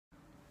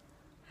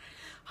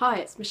Hi,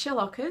 it's Michelle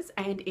Ockers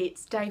and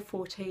it's day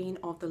 14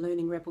 of the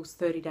Learning Rebels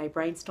 30-day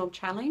Brainstorm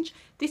Challenge.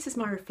 This is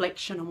my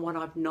reflection on what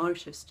I've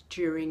noticed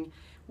during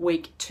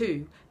week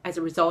 2 as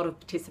a result of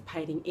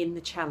participating in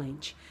the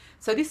challenge.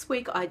 So this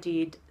week I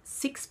did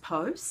 6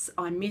 posts.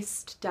 I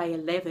missed day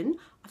 11.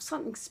 I've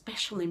something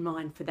special in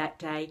mind for that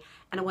day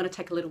and I want to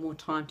take a little more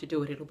time to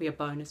do it. It'll be a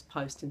bonus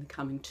post in the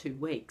coming 2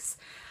 weeks.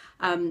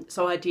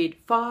 So I did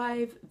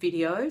 5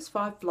 videos,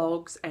 5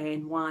 vlogs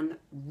and 1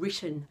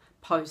 written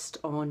post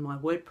on my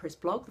WordPress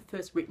blog, the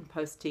first written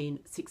post in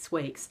 6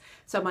 weeks.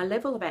 So my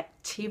level of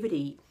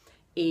activity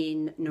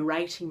in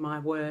narrating my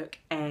work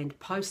and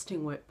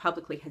posting work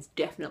publicly has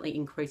definitely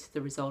increased as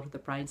a result of the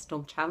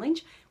Brainstorm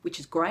Challenge, which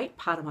is great,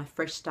 part of my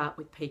fresh start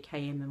with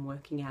PKM and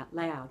working out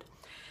loud.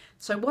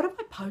 So what have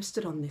I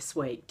posted on this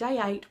week? Day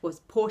 8 was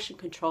portion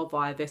control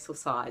via vessel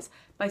size,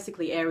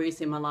 basically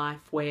areas in my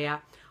life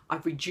where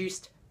I've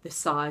reduced the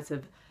size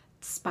of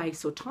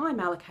space or time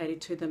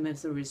allocated to them.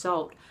 As a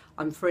result,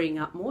 I'm freeing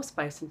up more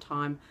space and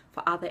time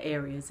for other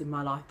areas in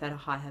my life that are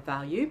higher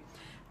value.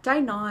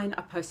 Day 9,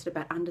 I posted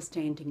about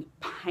understanding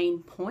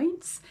pain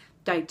points.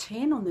 Day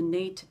 10 on the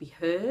need to be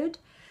heard.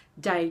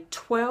 Day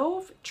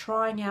 12,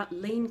 trying out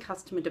lean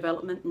customer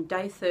development. And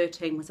day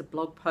 13 was a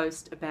blog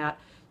post about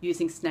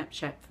using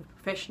Snapchat for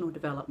professional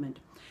development.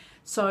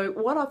 So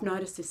what I've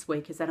noticed this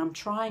week is that I'm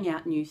trying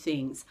out new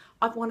things.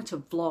 I've wanted to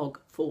vlog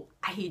for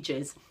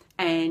ages,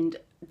 and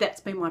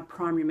that's been my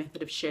primary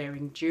method of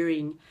sharing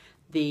during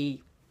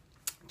the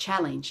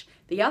challenge.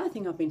 The other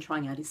thing I've been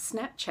trying out is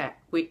Snapchat,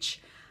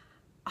 which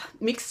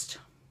mixed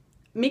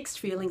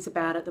feelings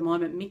about at the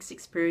moment, mixed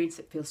experience.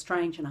 It feels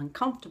strange and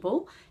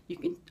uncomfortable.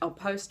 I'll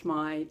post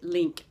my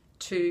link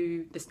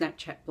to the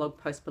Snapchat blog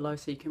post below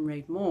so you can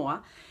read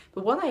more.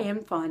 But what I am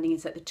finding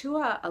is that the two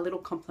are a little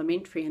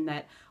complementary in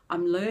that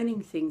I'm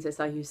learning things as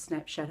I use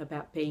Snapchat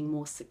about being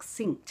more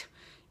succinct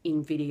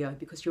in video,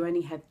 because you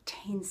only have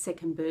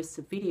 10-second bursts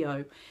of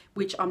video,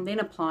 which I'm then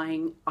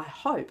applying, I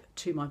hope,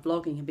 to my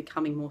vlogging and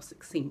becoming more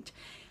succinct.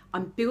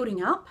 I'm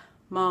building up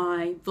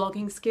my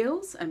vlogging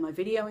skills and my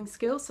videoing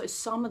skills. So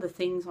some of the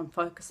things I'm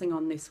focusing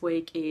on this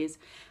week is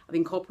I've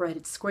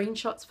incorporated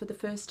screenshots for the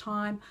first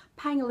time,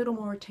 paying a little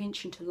more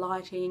attention to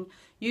lighting,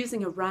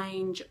 using a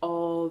range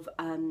of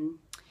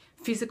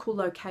physical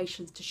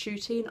locations to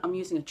shoot in. I'm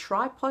using a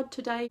tripod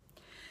today.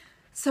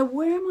 So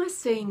where am I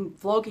seeing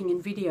vlogging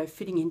and video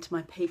fitting into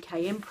my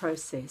PKM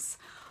process?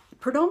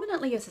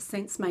 Predominantly as a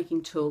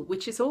sense-making tool,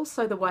 which is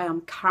also the way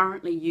I'm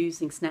currently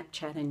using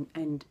Snapchat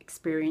and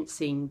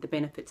experiencing the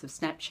benefits of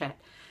Snapchat.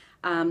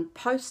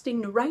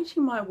 Posting,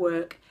 narrating my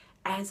work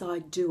as I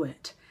do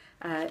it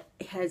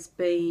has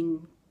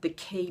been the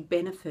key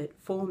benefit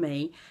for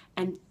me,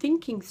 and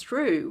thinking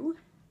through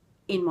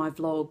in my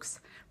vlogs,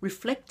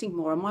 reflecting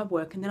more on my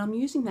work, and then I'm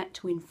using that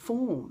to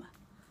inform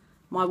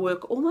my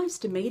work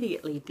almost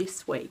immediately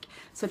this week.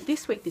 So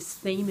this week this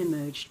theme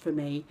emerged for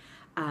me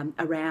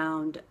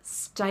around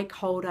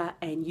stakeholder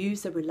and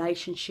user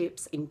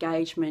relationships,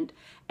 engagement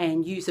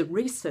and user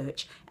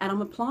research, and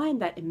I'm applying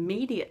that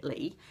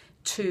immediately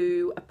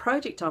to a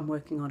project I'm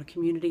working on, a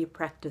community of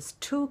practice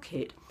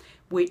toolkit,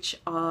 which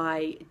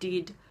I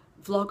did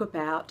vlog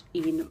about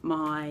in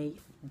my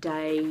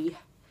day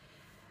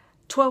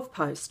 12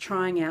 post,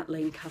 trying out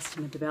lean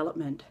customer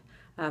development.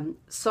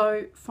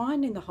 So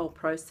finding the whole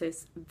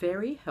process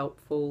very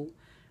helpful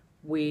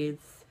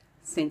with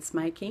sense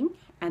making,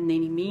 and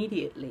then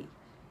immediately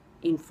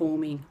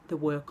informing the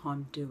work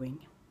I'm doing.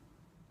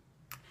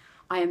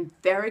 I am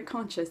very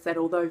conscious that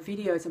although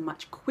videos are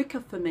much quicker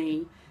for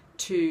me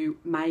to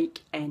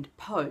make and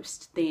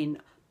post than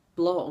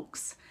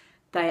blogs,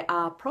 they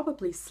are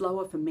probably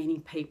slower for many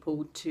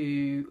people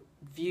to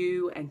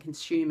view and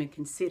consume and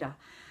consider.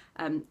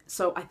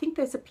 So I think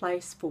there's a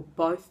place for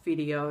both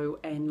video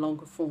and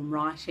longer form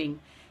writing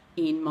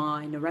in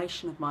my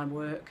narration of my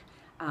work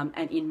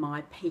and in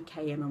my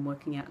PKM and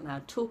Working Out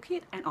Loud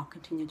toolkit, and I'll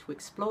continue to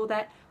explore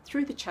that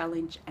through the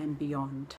challenge and beyond.